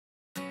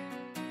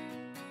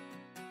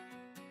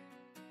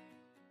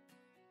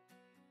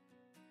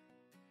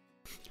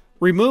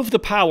Remove the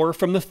power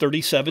from the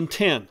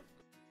 3710.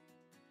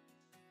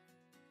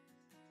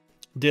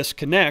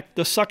 Disconnect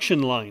the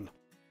suction line.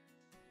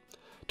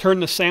 Turn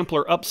the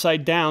sampler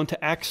upside down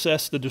to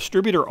access the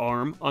distributor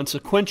arm on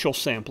sequential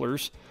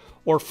samplers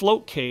or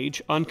float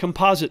cage on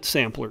composite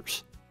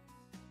samplers.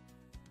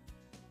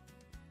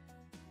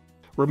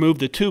 Remove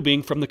the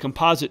tubing from the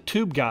composite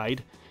tube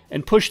guide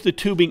and push the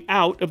tubing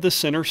out of the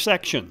center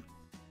section.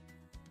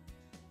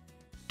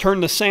 Turn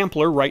the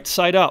sampler right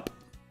side up.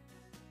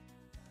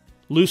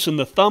 Loosen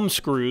the thumb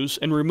screws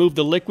and remove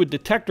the liquid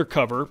detector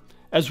cover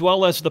as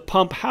well as the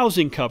pump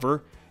housing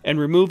cover and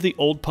remove the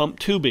old pump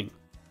tubing.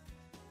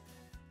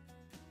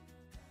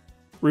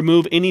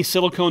 Remove any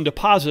silicone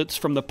deposits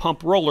from the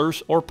pump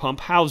rollers or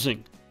pump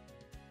housing.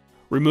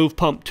 Remove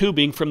pump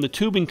tubing from the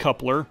tubing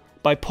coupler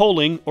by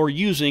pulling or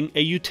using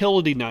a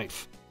utility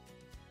knife.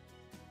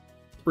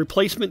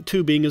 Replacement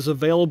tubing is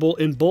available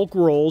in bulk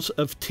rolls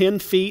of 10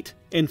 feet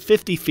and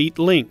 50 feet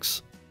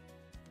lengths.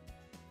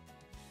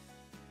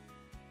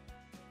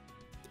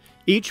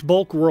 Each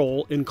bulk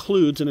roll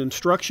includes an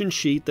instruction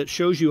sheet that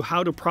shows you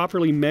how to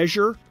properly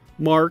measure,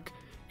 mark,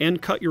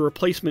 and cut your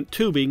replacement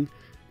tubing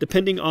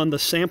depending on the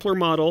sampler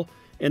model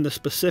and the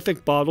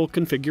specific bottle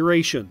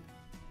configuration.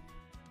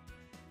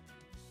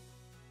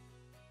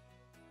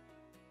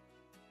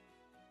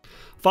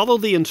 Follow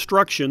the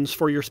instructions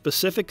for your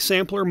specific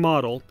sampler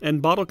model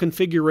and bottle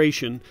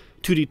configuration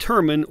to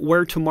determine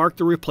where to mark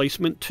the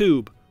replacement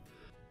tube.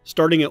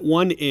 Starting at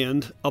one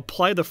end,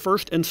 apply the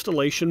first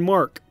installation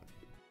mark.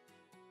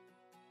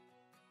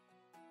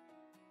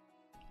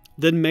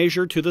 Then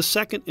measure to the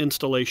second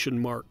installation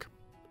mark.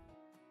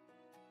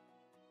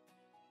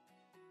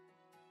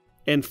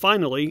 And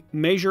finally,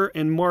 measure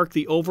and mark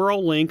the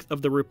overall length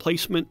of the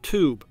replacement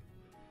tube.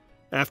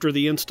 After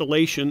the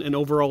installation and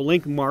overall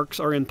length marks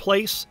are in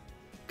place,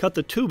 cut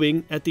the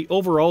tubing at the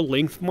overall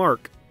length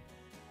mark.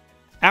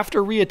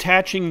 After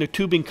reattaching the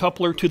tubing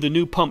coupler to the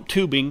new pump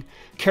tubing,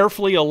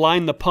 carefully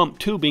align the pump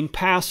tubing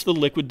past the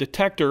liquid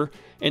detector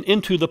and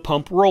into the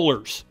pump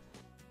rollers.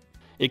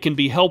 It can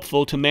be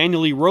helpful to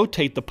manually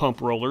rotate the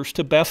pump rollers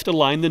to best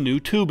align the new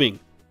tubing.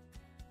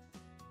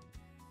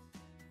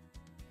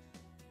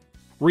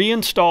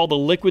 Reinstall the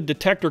liquid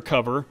detector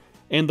cover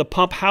and the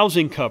pump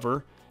housing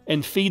cover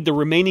and feed the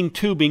remaining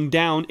tubing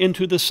down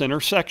into the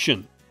center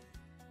section.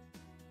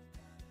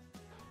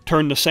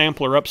 Turn the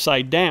sampler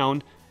upside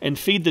down and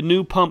feed the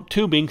new pump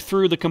tubing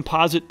through the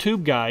composite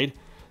tube guide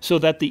so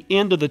that the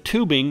end of the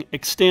tubing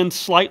extends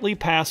slightly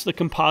past the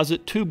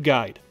composite tube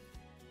guide.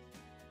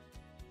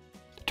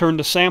 Turn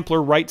the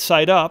sampler right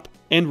side up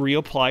and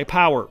reapply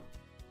power.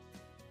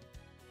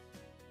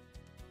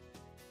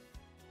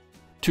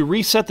 To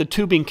reset the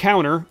tubing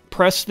counter,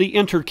 press the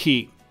Enter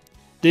key.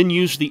 Then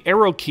use the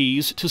arrow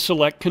keys to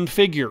select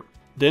Configure.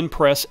 Then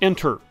press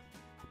Enter.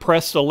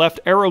 Press the left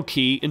arrow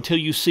key until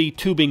you see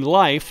Tubing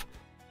Life.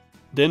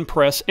 Then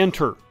press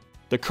Enter.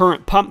 The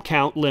current pump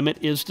count limit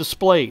is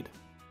displayed.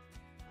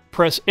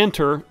 Press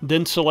Enter,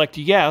 then select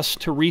Yes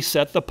to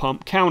reset the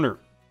pump counter.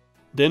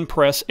 Then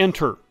press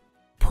Enter.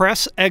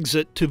 Press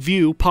Exit to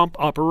view pump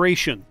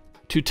operation.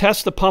 To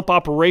test the pump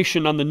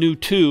operation on the new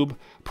tube,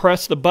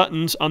 press the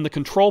buttons on the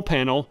control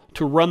panel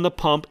to run the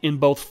pump in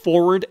both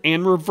forward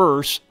and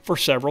reverse for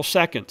several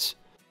seconds.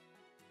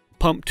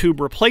 Pump tube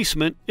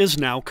replacement is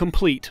now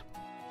complete.